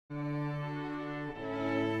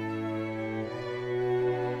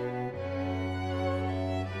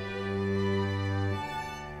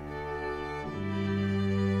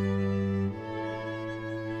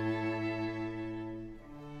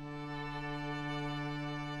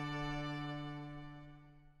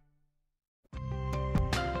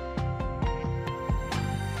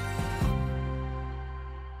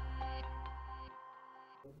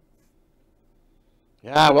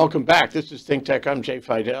Yeah, welcome back. This is ThinkTech. I'm Jay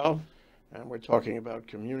Fidell, and we're talking about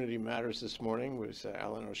community matters this morning with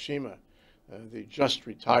Alan Oshima, the just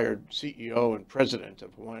retired CEO and president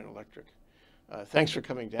of Hawaiian Electric. Thanks for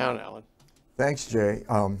coming down, Alan. Thanks, Jay.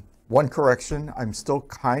 One correction, I'm still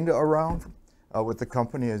kind of around with the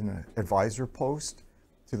company as an advisor post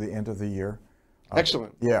to the end of the year.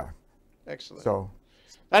 Excellent. Yeah. Excellent. So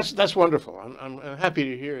that's wonderful. I'm happy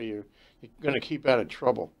to hear you're going to keep out of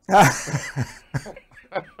trouble.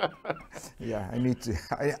 Yeah, I need to.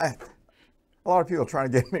 A lot of people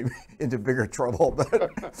trying to get me into bigger trouble,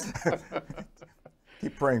 but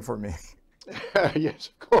keep praying for me. Yes,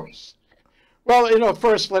 of course. Well,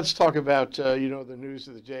 first let's talk about, the news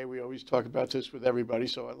of the day. We always talk about this with everybody,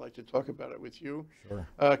 so I'd like to talk about it with you. Sure.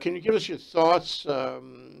 Can you give us your thoughts,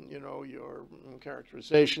 your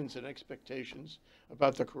characterizations and expectations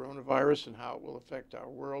about the coronavirus and how it will affect our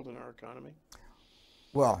world and our economy?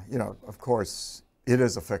 Well, of course, it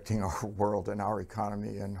is affecting our world and our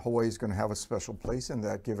economy, and Hawaii is going to have a special place in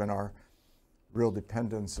that, given our real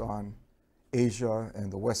dependence on Asia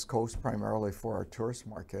and the West Coast, primarily for our tourist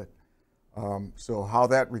market. So how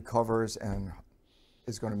that recovers and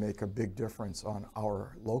is going to make a big difference on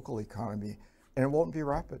our local economy, and it won't be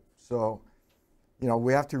rapid. So,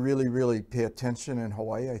 we have to really, really pay attention in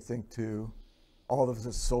Hawaii, I think, to all of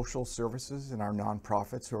the social services and our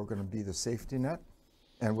nonprofits who are going to be the safety net.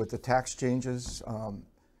 And with the tax changes,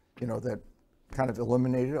 that kind of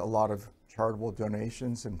eliminated a lot of charitable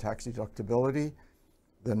donations and tax deductibility,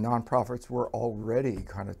 the nonprofits were already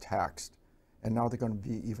kind of taxed, and now they're going to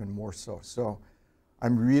be even more so. So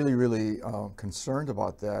I'm really, really concerned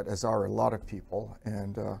about that, as are a lot of people.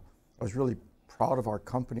 And I was really proud of our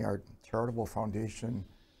company, our charitable foundation.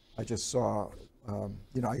 I just saw,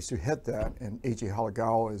 I used to head that, and A.J.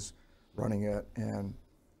 Halagao is running it, and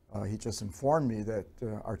he just informed me that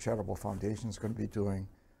our charitable foundation is going to be doing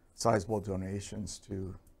sizable donations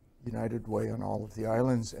to United Way on all of the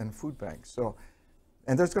islands and food banks. So,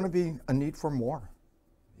 and there's going to be a need for more.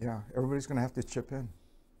 Yeah, everybody's going to have to chip in.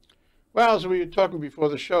 Well, as we were talking before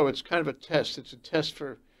the show, it's kind of a test. It's a test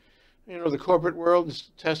for, the corporate world. It's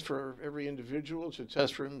a test for every individual. It's a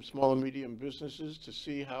test for small and medium businesses to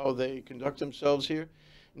see how they conduct themselves here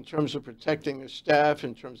in terms of protecting their staff,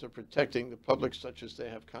 in terms of protecting the public such as they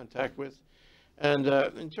have contact with, and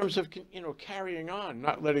in terms of, carrying on,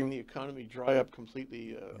 not letting the economy dry up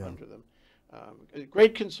completely under them.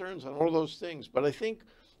 Great concerns on all those things, but I think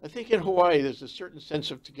in Hawaii there's a certain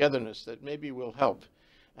sense of togetherness that maybe will help,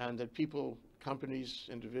 and that people, companies,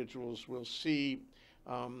 individuals will see,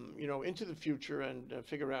 into the future and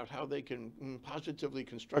figure out how they can positively,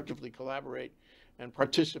 constructively collaborate and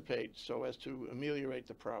participate so as to ameliorate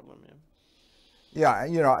the problem. Yeah,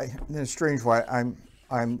 in a strange way,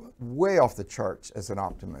 I'm way off the charts as an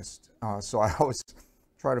optimist. So I always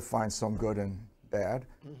try to find some good and bad.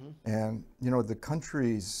 Mm-hmm. And the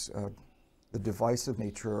country's the divisive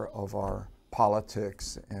nature of our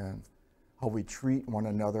politics and how we treat one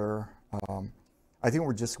another. I think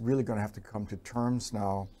we're just really going to have to come to terms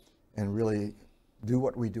now and really do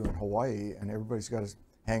what we do in Hawaii, and everybody's got to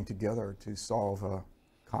hang together to solve a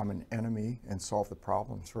common enemy and solve the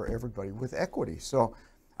problems for everybody with equity. So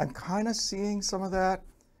I'm kind of seeing some of that.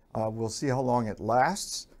 We'll see how long it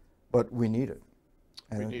lasts, but we need it.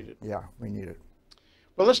 And we need it. Yeah, we need it.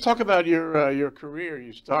 Well, let's talk about your career.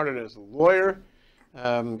 You started as a lawyer,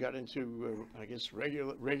 got into,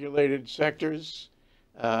 regulated sectors,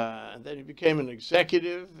 and then you became an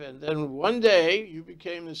executive, and then one day you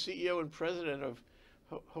became the CEO and president of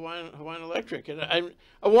Hawaiian Electric. And I'm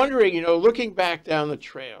wondering, looking back down the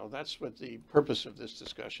trail, that's what the purpose of this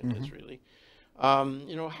discussion is really.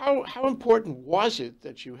 How important was it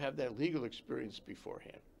that you had that legal experience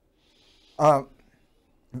beforehand?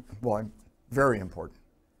 Well, very important.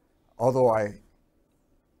 Although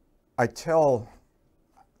I'll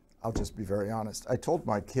just be very honest. I told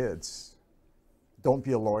my kids, don't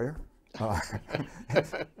be a lawyer,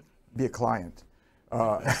 be a client.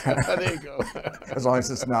 There you go. As long as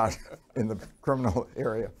it's not in the criminal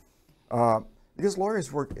area. Because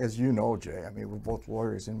lawyers work, as you know, Jay, we're both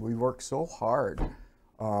lawyers, and we work so hard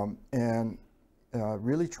and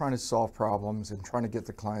really trying to solve problems and trying to get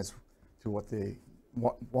the clients to what they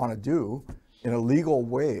want to do in a legal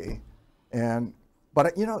way.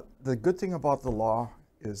 But the good thing about the law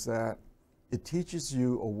is that it teaches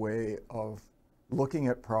you a way of looking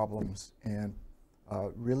at problems and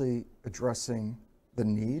really addressing the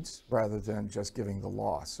needs rather than just giving the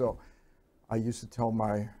law. So I used to tell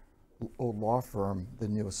my old law firm, the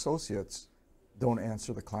new associates, don't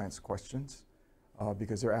answer the client's questions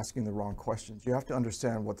because they're asking the wrong questions. You have to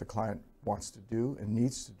understand what the client wants to do and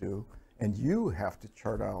needs to do, And you have to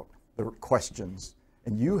chart out the questions,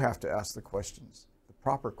 and you have to ask the questions, the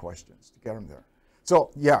proper questions to get them there.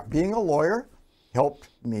 So yeah, being a lawyer helped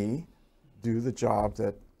me do the job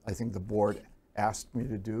that I think the board asked me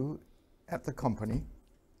to do at the company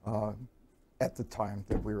at the time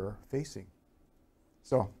that we were facing.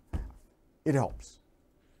 So it helps.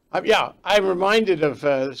 Yeah, I'm reminded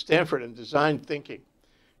of Stanford and design thinking.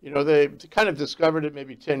 You know, they kind of discovered it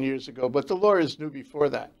maybe 10 years ago, but the lawyers knew before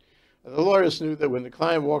that. The lawyers knew that when the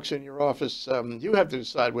client walks in your office, you have to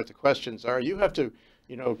decide what the questions are. You have to,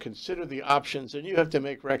 you know, consider the options, and you have to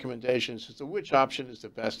make recommendations as to which option is the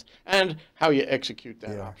best and how you execute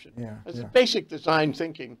that option. It's basic design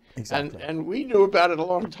thinking, and we knew about it a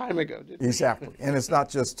long time ago, didn't we? Exactly, and it's not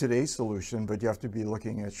just today's solution, but you have to be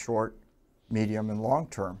looking at short, medium, and long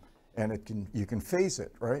term, and you can phase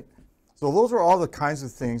it, right? So those are all the kinds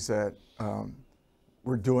of things that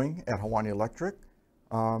we're doing at Hawaiian Electric.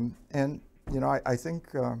 And, you know, I think,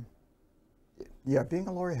 yeah, being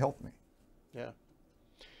a lawyer helped me. Yeah.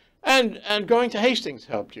 And going to Hastings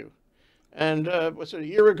helped you. And was it a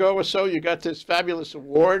year ago or so, you got this fabulous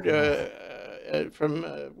award from,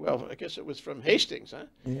 well, I guess it was from Hastings, huh?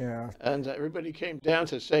 Yeah. And everybody came down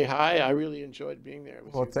to say hi. I really enjoyed being there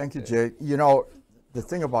with you. Well, thank you, Jay. You know, the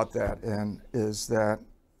thing about that is that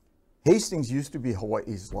Hastings used to be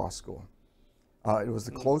Hawaii's law school. It was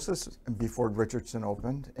the closest before Richardson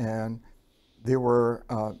opened, and there were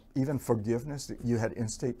even forgiveness. You had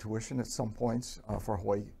in-state tuition at some points for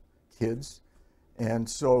Hawaii kids. And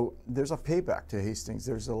so there's a payback to Hastings.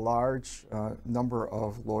 There's a large number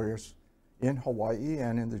of lawyers in Hawaii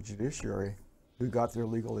and in the judiciary who got their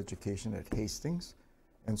legal education at Hastings.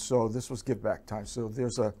 And so this was give back time. So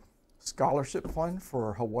there's a scholarship fund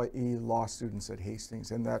for Hawaii law students at Hastings,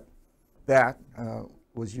 and that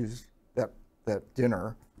was used, that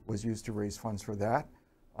dinner was used to raise funds for that.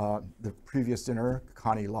 The previous dinner,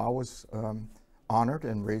 Connie Lau was honored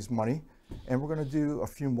and raised money. And we're going to do a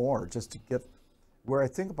few more just to get, we're I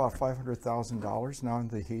think about $500,000 now in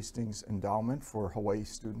the Hastings endowment for Hawaii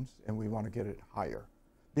students, and we want to get it higher.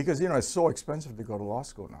 Because, you know, it's so expensive to go to law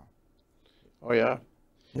school now. Oh, yeah.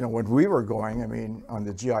 You know, when we were going, I mean, on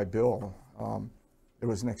the GI Bill, it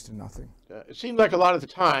was next to nothing. It seemed like a lot at the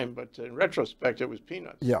time, but in retrospect, it was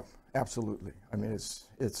peanuts. Yeah. Absolutely. I mean,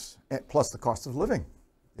 it's plus the cost of living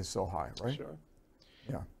is so high, right? Sure.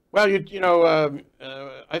 Yeah. Well, you know,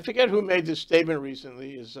 I forget who made this statement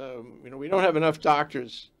recently. Is you know, we don't have enough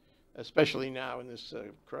doctors, especially now in this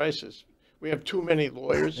crisis. We have too many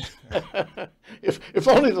lawyers. If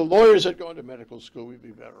only the lawyers had gone to medical school, we'd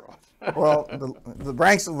be better off. Well, the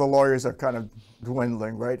ranks of the lawyers are kind of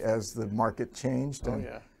dwindling, right, as the market changed. Oh, and,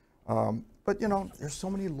 yeah. But, you know, there's so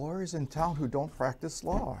many lawyers in town who don't practice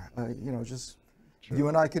law. You know, just you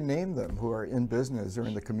and I can name them who are in business or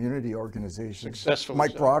in the community organizations. Successful.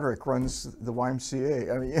 Mike Broderick runs the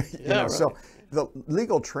YMCA. I mean, you know, right. So the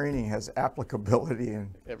legal training has applicability in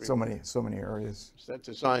so many areas. It's that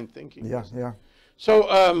design thinking. Yeah, yeah.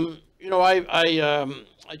 So, you know,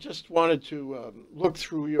 I just wanted to look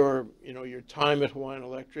through your time at Hawaiian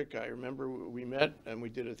Electric. I remember we met and we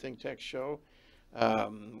did a ThinkTech show.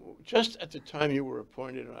 Just at the time you were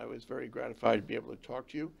appointed, and I was very gratified to be able to talk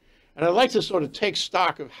to you. And I'd like to sort of take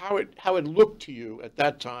stock of how it looked to you at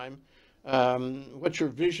that time, what your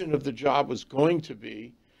vision of the job was going to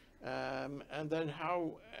be, and then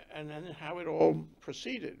how it all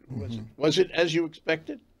proceeded. Was it as you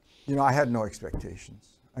expected? You know, I had no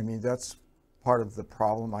expectations. I mean, that's part of the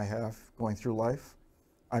problem I have going through life.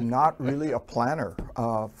 I'm not really a planner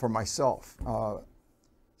for myself.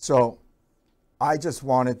 So I just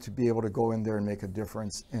wanted to be able to go in there and make a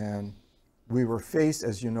difference. And we were faced,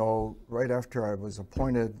 as you know, right after I was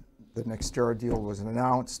appointed, the Nextera deal was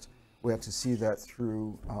announced. We had to see that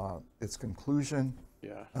through its conclusion.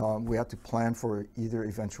 Yeah. We had to plan for either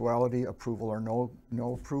eventuality, approval or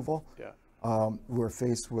no approval. Yeah. We're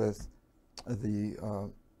faced with the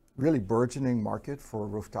really burgeoning market for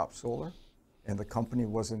rooftop solar, and the company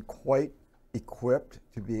wasn't quite equipped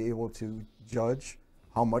to be able to judge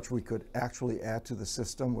how much we could actually add to the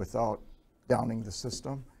system without downing the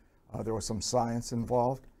system. There was some science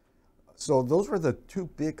involved. So those were the two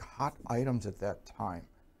big hot items at that time.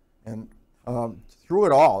 And through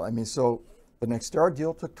it all, I mean, so the Nextera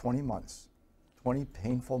deal took 20 months, 20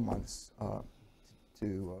 painful months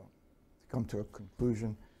to come to a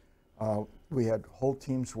conclusion. We had whole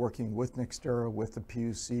teams working with Nextera, with the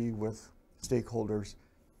PUC, with stakeholders.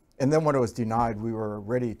 And then when it was denied, we were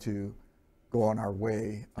ready to go on our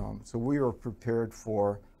way. So we were prepared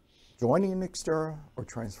for joining Nextera or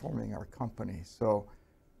transforming our company. So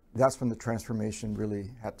that's when the transformation really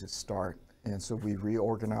had to start. And so we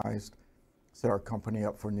reorganized. set our company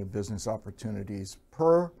up for new business opportunities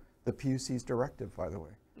per the PUC's directive, by the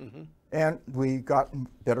way. Mm-hmm. And we got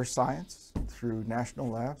better science through national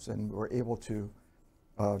labs, and were able to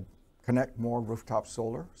connect more rooftop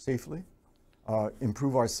solar safely,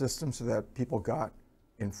 improve our system so that people got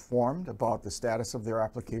informed about the status of their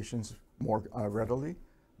applications more readily.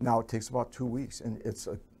 Now it takes about 2 weeks, and it's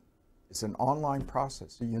an online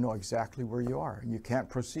process, so you know exactly where you are. You can't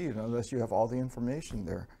proceed unless you have all the information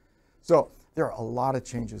there. So there are a lot of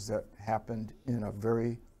changes that happened in a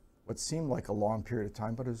what seemed like a long period of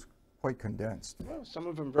time, but it was quite condensed. Well, some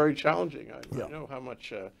of them very challenging. I know how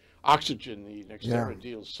much oxygen the NextEra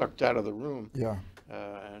deal sucked out of the room. Yeah.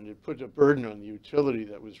 And it put a burden on the utility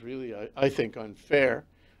that was really, I think, unfair.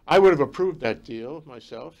 I would have approved that deal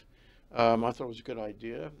myself. I thought it was a good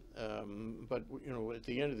idea. But, you know, at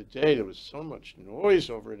the end of the day, there was so much noise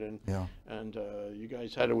over it. And you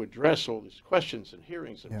guys had to address all these questions and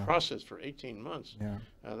hearings and process for 18 months. Yeah.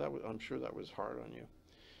 I'm sure that was hard on you.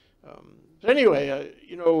 But anyway,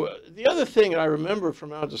 you know, the other thing I remember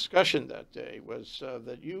from our discussion that day was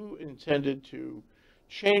that you intended to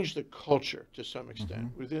change the culture to some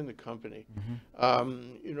extent within the company,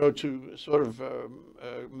 you know, to sort of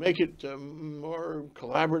make it more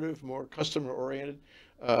collaborative, more customer-oriented.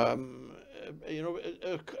 You know,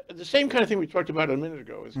 the same kind of thing we talked about a minute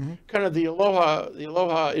ago is kind of the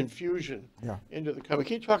aloha infusion into the company.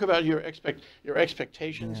 Can you talk about your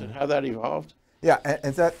expectations and how that evolved? Yeah,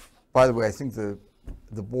 and that, by the way, I think the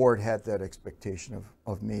board had that expectation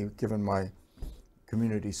of me, given my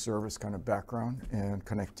community service kind of background and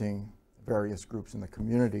connecting various groups in the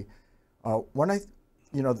community. When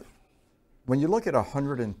you look at a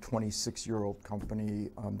 126-year-old company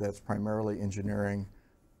that's primarily engineering,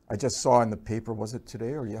 I just saw in the paper, was it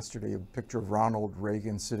today or yesterday, a picture of Ronald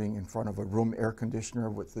Reagan sitting in front of a room air conditioner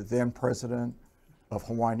with the then president of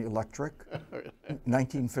Hawaiian Electric,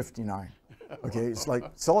 1959. Okay, it's like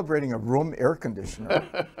celebrating a room air conditioner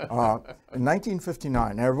in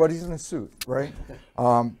 1959. Everybody's in a suit, right?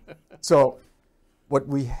 So what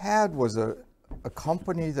we had was a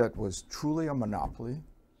company that was truly a monopoly,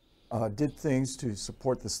 did things to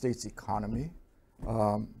support the state's economy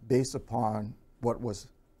based upon what was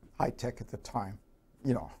high tech at the time,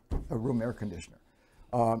 you know, a room air conditioner.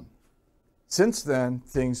 Since then,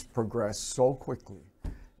 things progressed so quickly,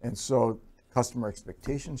 and so customer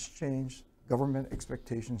expectations changed. Government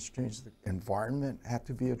expectations changed, the environment had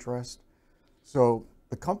to be addressed. So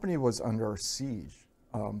the company was under siege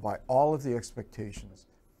by all of the expectations.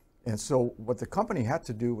 And so what the company had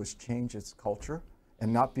to do was change its culture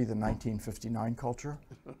and not be the 1959 culture,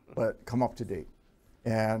 but come up to date.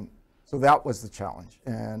 And so that was the challenge.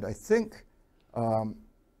 And I think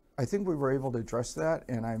we were able to address that,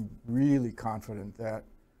 and I'm really confident that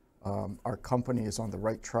our company is on the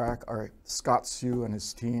right track. Scott Sue and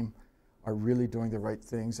his team are really doing the right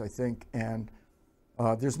things, I think, and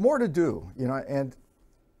there's more to do, you know, and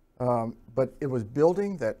but it was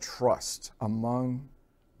building that trust among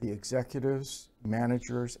the executives,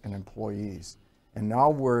 managers, and employees. And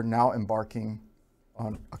now we're embarking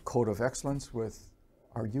on a code of excellence with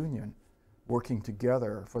our union, working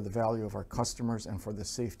together for the value of our customers and for the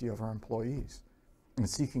safety of our employees, and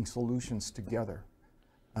seeking solutions together.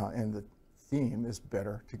 And the theme is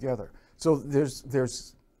better together. So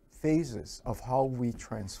there's phases of how we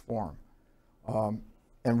transform,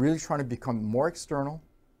 and really trying to become more external,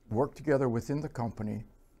 work together within the company,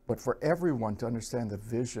 but for everyone to understand the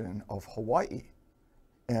vision of Hawaii.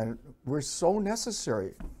 And we're so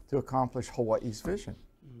necessary to accomplish Hawaii's vision,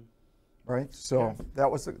 right? So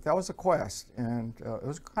that was a quest, and it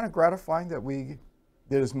was kind of gratifying that we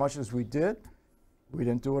did as much as we did. We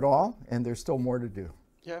didn't do it all, and there's still more to do.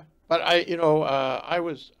 Yeah. But I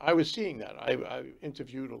was seeing that. I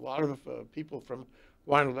interviewed a lot of people from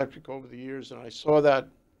Hawaiian Electric over the years, and I saw that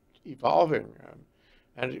evolving,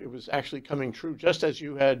 and it was actually coming true, just as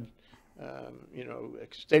you had, you know,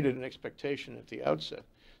 stated an expectation at the outset.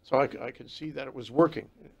 So I could see that it was working,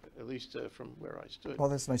 at least from where I stood. Well,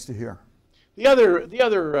 that's nice to hear. The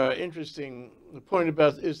other interesting point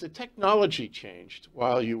about is the technology changed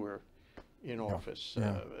while you were in office.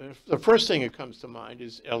 The first thing that comes to mind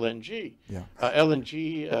is LNG.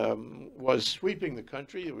 LNG was sweeping the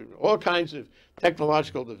country. There were all kinds of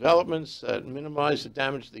technological developments that minimized the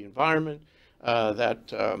damage to the environment,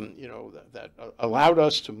 that allowed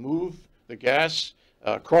us to move the gas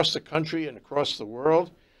across the country and across the world.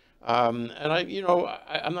 And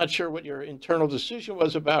I'm not sure what your internal decision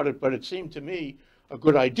was about it, but it seemed to me a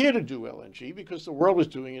good idea to do LNG because the world was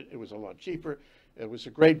doing it. It was a lot cheaper. It was a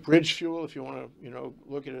great bridge fuel, if you want to,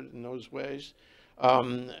 look at it in those ways.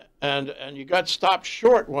 And you got stopped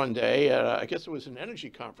short one day. I guess it was an energy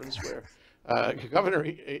conference where Governor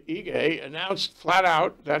Ige announced flat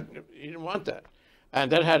out that he didn't want that. And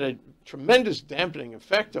that had a tremendous dampening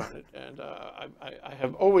effect on it. And I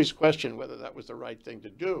have always questioned whether that was the right thing to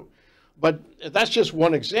do. But that's just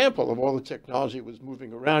one example of all the technology that was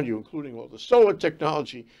moving around you, including all the solar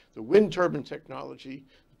technology, the wind turbine technology,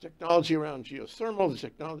 the technology around geothermal, the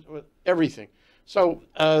technology, everything. So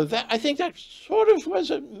I think that sort of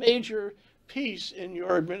was a major piece in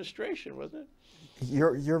your administration, wasn't it?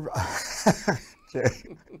 You're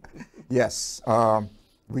Jay. Yes.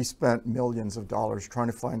 We spent millions of dollars trying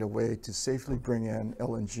to find a way to safely bring in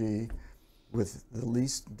LNG with the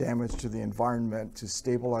least damage to the environment, to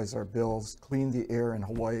stabilize our bills, clean the air in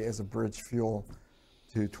Hawaii as a bridge fuel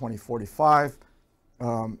to 2045.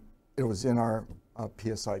 It was in our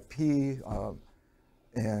PSIP,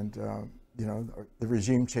 and you know, the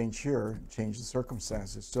regime change here changed the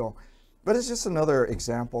circumstances. So, but it's just another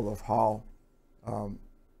example of how,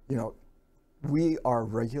 you know, we are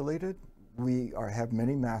regulated, have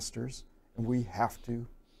many masters, and we have to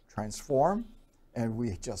transform, and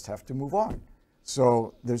we just have to move on.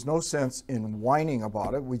 So there's no sense in whining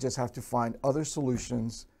about it. We just have to find other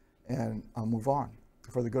solutions and move on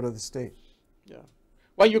for the good of the state. Yeah.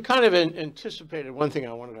 Well, you kind of anticipated one thing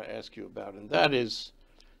I wanted to ask you about, and that is,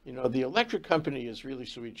 you know, the electric company is really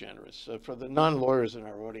sui generis. For the non-lawyers in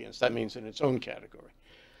our audience, that means in its own category.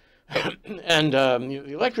 And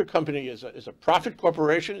the electric company is a profit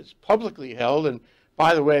corporation. It's publicly held. And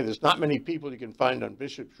by the way, there's not many people you can find on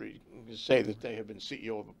Bishop Street who say that they have been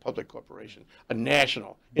CEO of a public corporation, a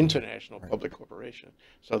national, international public corporation.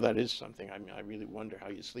 So that is something. I mean, I really wonder how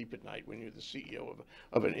you sleep at night when you're the CEO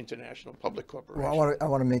of an international public corporation. Well, I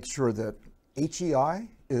want to make sure that HEI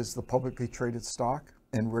is the publicly traded stock,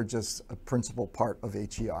 and we're just a principal part of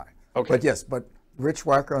HEI. Okay. But yes, but Rich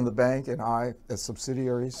Wacker on the bank and I as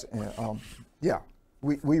subsidiaries, and yeah,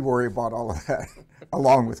 we worry about all of that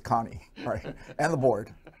along with Connie, right, and the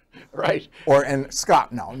board. Right. And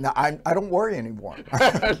Scott now. Now I don't worry anymore.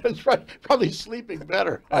 That's right. Probably sleeping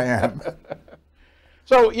better. I am.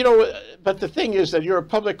 So, you know, but the thing is that you're a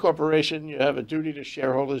public corporation. You have a duty to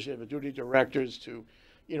shareholders. You have a duty to directors to,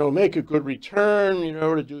 you know, make a good return, you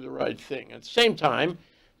know, to do the right thing. At the same time,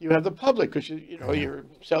 you have the public because, you know, you're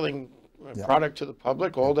selling product to the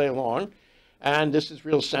public all day long. And this is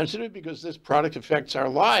real sensitive because this product affects our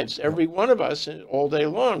lives, every one of us, all day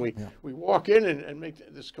long. We walk in and make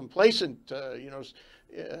this complacent, you know,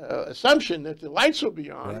 assumption that the lights will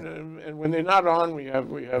be on, and when they're not on, we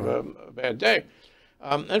have a bad day.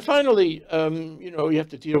 And finally, you know, you have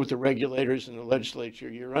to deal with the regulators and the legislature.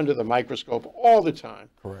 You're under the microscope all the time.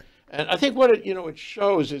 Correct. And I think what it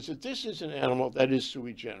shows is that this is an animal that is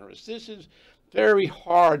sui generis. This is very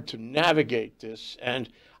hard to navigate this, and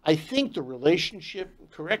I think the relationship,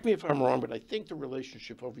 correct me if I'm wrong, but I think the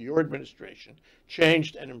relationship over your administration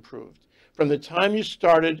changed and improved. From the time you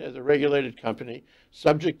started as a regulated company,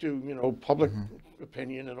 subject to, you know, public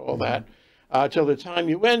opinion and all that, till the time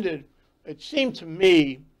you ended, it seemed to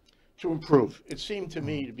me to improve. It seemed to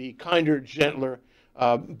me to be kinder, gentler,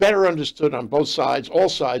 better understood on both sides, all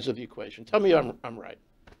sides of the equation. Tell me I'm right.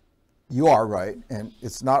 You are right, and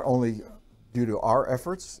it's not only due to our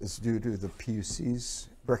efforts, it's due to the PUC's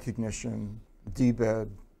recognition, DBED, the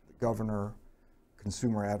governor,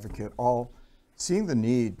 consumer advocate, all seeing the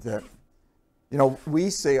need that, you know, we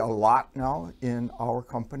say a lot now in our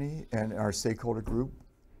company and our stakeholder group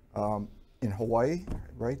in Hawaii,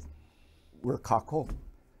 right? We're kako.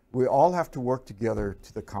 We all have to work together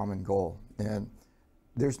to the common goal. And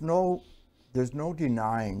there's no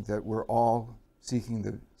denying that we're all seeking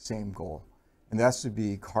the same goal. And that's to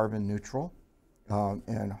be carbon neutral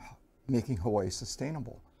and making Hawaii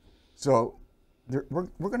sustainable. So we're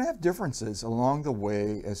going to have differences along the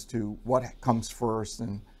way as to what comes first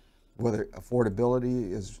and whether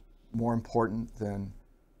affordability is more important than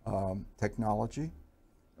technology.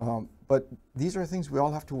 But these are things we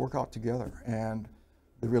all have to work out together. And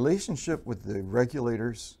the relationship with the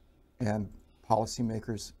regulators and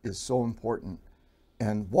policymakers is so important.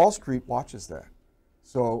 And Wall Street watches that.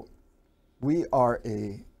 So we are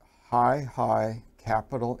a high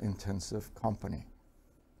capital intensive company.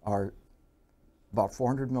 Are about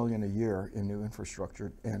 $400 million a year in new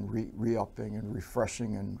infrastructure and re-upping and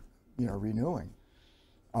refreshing and, you know, renewing.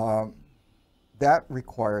 That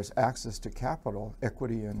requires access to capital,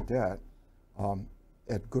 equity and debt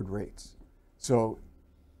at good rates. So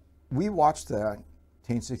we watch that.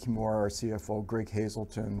 Tainsy Kimura, our CFO, Greg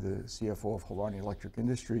Hazelton, the CFO of Hawaiian Electric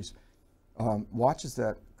Industries, watches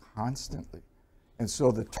that constantly. And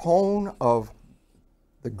so the tone of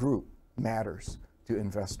the group matters. to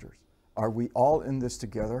investors. Are we all in this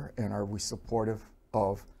together, and are we supportive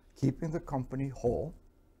of keeping the company whole,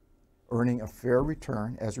 earning a fair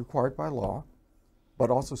return as required by law, but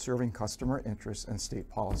also serving customer interests and state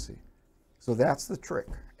policy? So that's the trick.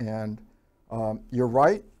 And you're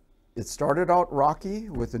right, it started out rocky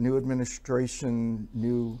with the new administration,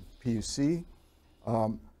 new PUC,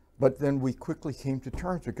 but then we quickly came to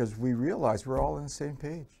terms because we realized we're all on the same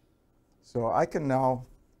page. So I can now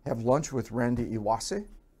have lunch with Randy Iwase,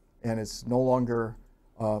 and it's no longer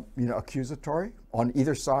accusatory on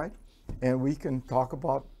either side, and we can talk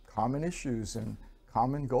about common issues and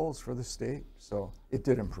common goals for the state. So it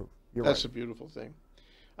did improve. That's a beautiful thing.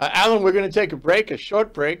 Alan, we're going to take a break, a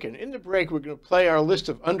short break, and in the break we're going to play our list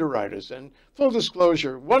of underwriters. And full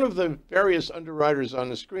disclosure, one of the various underwriters on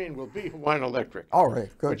the screen will be Hawaiian Electric. All right,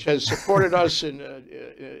 good. Which has supported us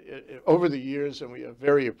over the years, and we are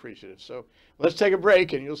very appreciative. So let's take a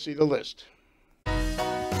break and you'll see the list.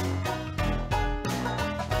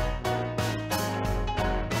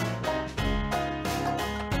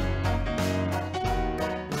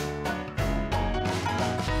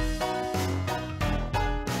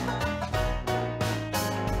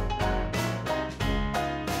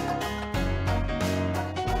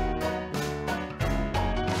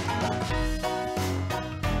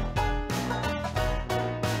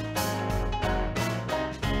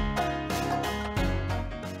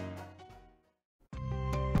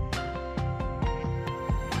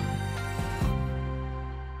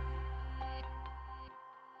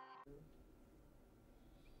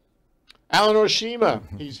 Alan Oshima,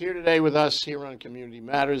 he's here today with us here on Community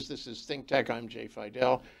Matters. This is ThinkTech. I'm Jay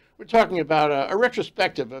Fidell. We're talking about a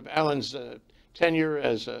retrospective of Alan's tenure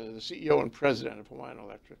as the CEO and president of Hawaiian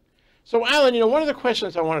Electric. So, Alan, one of the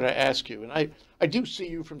questions I wanted to ask you, and I do see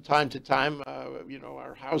you from time to time,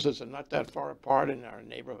 our houses are not that far apart in our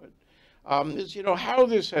neighborhood, is, how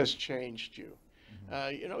this has changed you.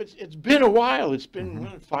 It's been a while. It's been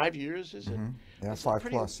 5 years, is it? Yeah, it's 5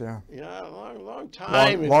 plus, yeah. Yeah, long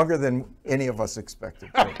time. Longer than any of us expected.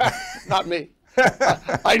 Not me.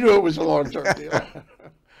 I knew it was a long-term deal.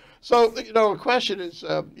 So, the question is,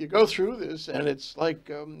 you go through this, and it's like,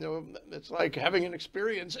 it's like having an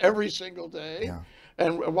experience every single day. Yeah.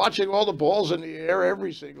 And watching all the balls in the air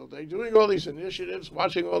every single day, doing all these initiatives,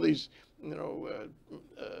 watching all these,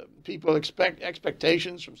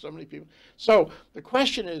 expectations from so many people. So the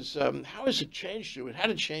question is, how has it changed you, and how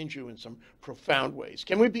did it change you in some profound ways?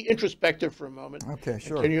 Can we be introspective for a moment? Okay,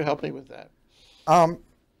 sure. And can you help me with that? I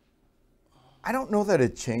don't know that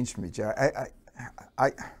it changed me, Jay.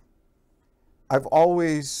 I've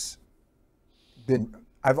always been,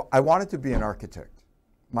 I wanted to be an architect.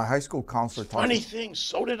 My high school counselor taught me. Funny thing,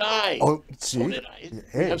 so did I. Oh, see? So did I.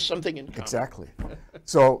 Hey, we have something in common. Exactly.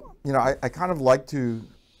 So, I kind of like to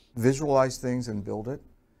visualize things and build it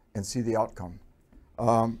and see the outcome.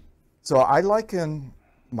 So I liken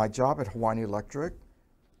my job at Hawaiian Electric,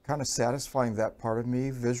 kind of satisfying that part of me,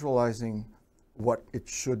 visualizing what it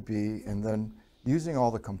should be, and then using all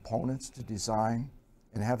the components to design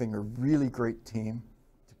and having a really great team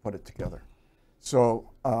to put it together. So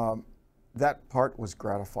that part was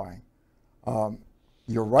gratifying.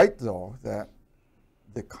 You're right, though, that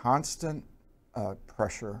the constant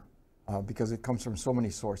pressure, because it comes from so many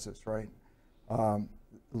sources, right?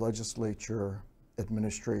 Legislature,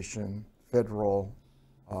 administration, federal,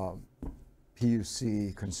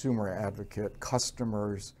 PUC, consumer advocate,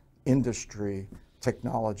 customers, industry,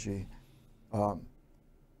 technology,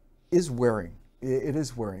 is wearing. It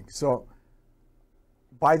is wearing. So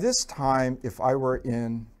by this time, if I were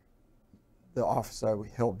in the office I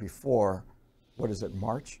held before,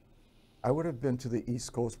 March? I would have been to the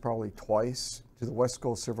East Coast probably twice, to the West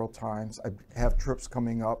Coast several times. I have trips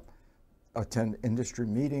coming up, attend industry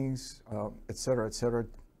meetings, et cetera, et cetera.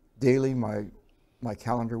 Daily, my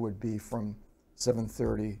calendar would be from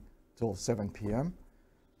 7:30 till 7 p.m.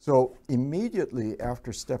 So immediately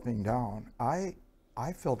after stepping down, I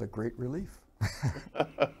felt a great relief.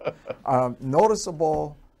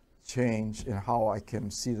 Noticeable change in how I can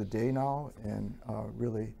see the day now and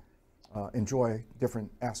really enjoy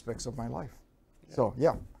different aspects of my life. Yeah. So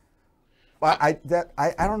yeah, but I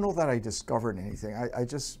don't know that I discovered anything. I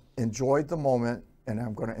just enjoyed the moment, and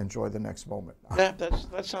I'm going to enjoy the next moment. That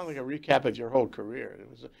sounds like a recap of your whole career.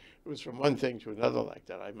 It was from one thing to another like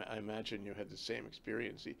that. I imagine you had the same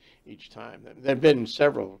experience each time. There have been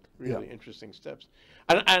several really interesting steps.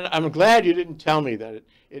 And I'm glad you didn't tell me that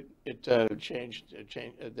it changed,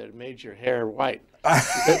 that it made your hair white.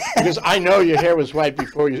 Because I know your hair was white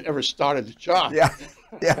before you ever started the job. Yeah.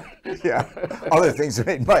 Other things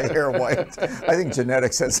made my hair white. I think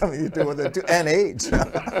genetics had something to do with it too, and age.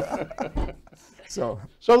 So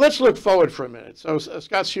let's look forward for a minute. So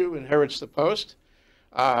Scott Hsu inherits the post.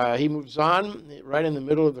 He moves on right in the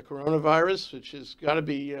middle of the coronavirus, which has got to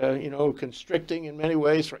be, constricting in many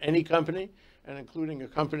ways for any company, and including a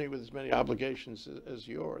company with as many obligations as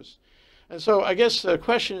yours. And so I guess the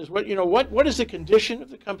question is, what is the condition of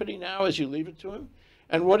the company now as you leave it to him?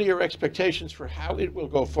 And what are your expectations for how it will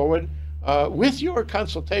go forward with your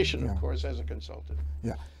consultation, of course, as a consultant?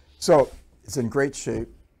 Yeah. So it's in great shape.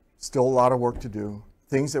 Still a lot of work to do.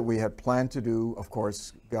 Things that we had planned to do, of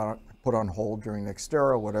course, got put on hold during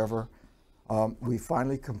Nextera, whatever. We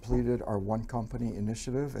finally completed our One Company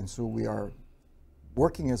initiative, and so we are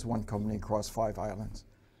working as one company across 5 islands.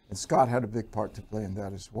 And Scott had a big part to play in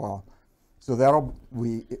that as well. So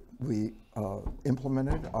we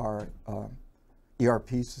implemented our ERP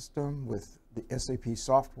system with the SAP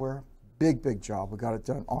software. Big job. We got it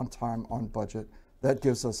done on time, on budget. That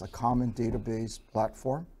gives us a common database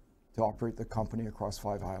platform to operate the company across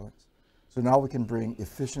 5 islands. So now we can bring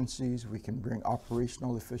efficiencies, we can bring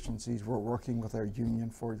operational efficiencies. We're working with our union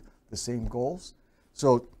for the same goals.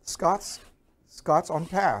 So Scott's on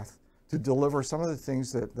path to deliver some of the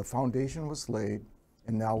things that the foundation was laid,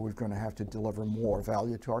 and now we're going to have to deliver more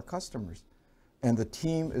value to our customers. And the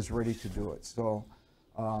team is ready to do it. So,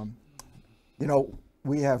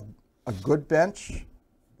 we have a good bench.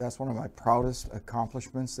 That's one of my proudest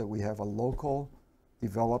accomplishments, that we have a local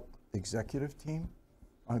developed executive team.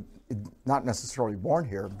 Not necessarily born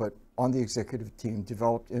here, but on the executive team,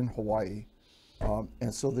 developed in Hawaii.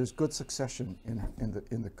 And so there's good succession in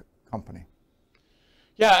the company.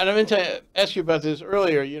 Yeah, and I meant to ask you about this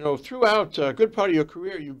earlier. Throughout a good part of your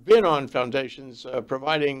career, you've been on foundations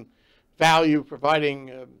providing value,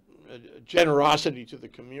 providing generosity to the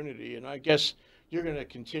community. And I guess you're going to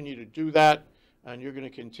continue to do that, and you're going to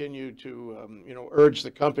continue to, urge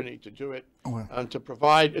the company to do it, and to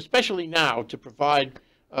provide, especially now, to provide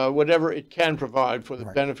whatever it can provide for the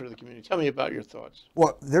benefit of the community. Tell me about your thoughts.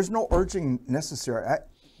 Well, there's no urging necessary.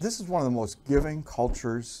 This is one of the most giving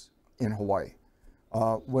cultures in Hawaii.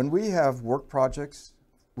 When we have work projects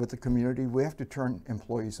with the community, we have to turn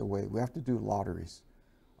employees away. We have to do lotteries.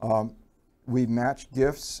 We match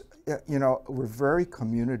gifts. We're very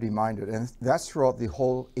community minded, and that's throughout the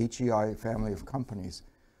whole HEI family of companies.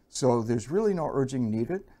 So there's really no urging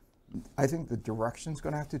needed. I think the direction's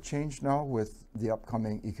going to have to change now with the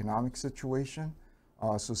upcoming economic situation.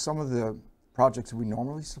 So some of the projects we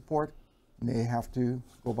normally support may have to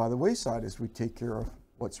go by the wayside as we take care of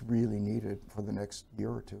what's really needed for the next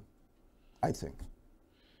year or two, I think.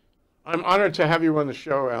 I'm honored to have you on the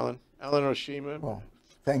show, Alan. Alan Oshima. Well,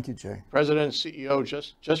 thank you, Jay. President and CEO,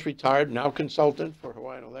 just retired, now consultant for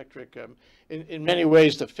Hawaiian Electric. In many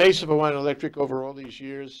ways, the face of Hawaiian Electric over all these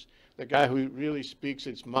years, the guy who really speaks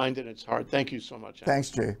its mind and its heart. Thank you so much, Alan. Thanks,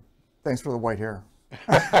 Jay. Thanks for the white hair.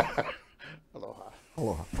 Aloha.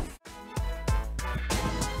 Aloha.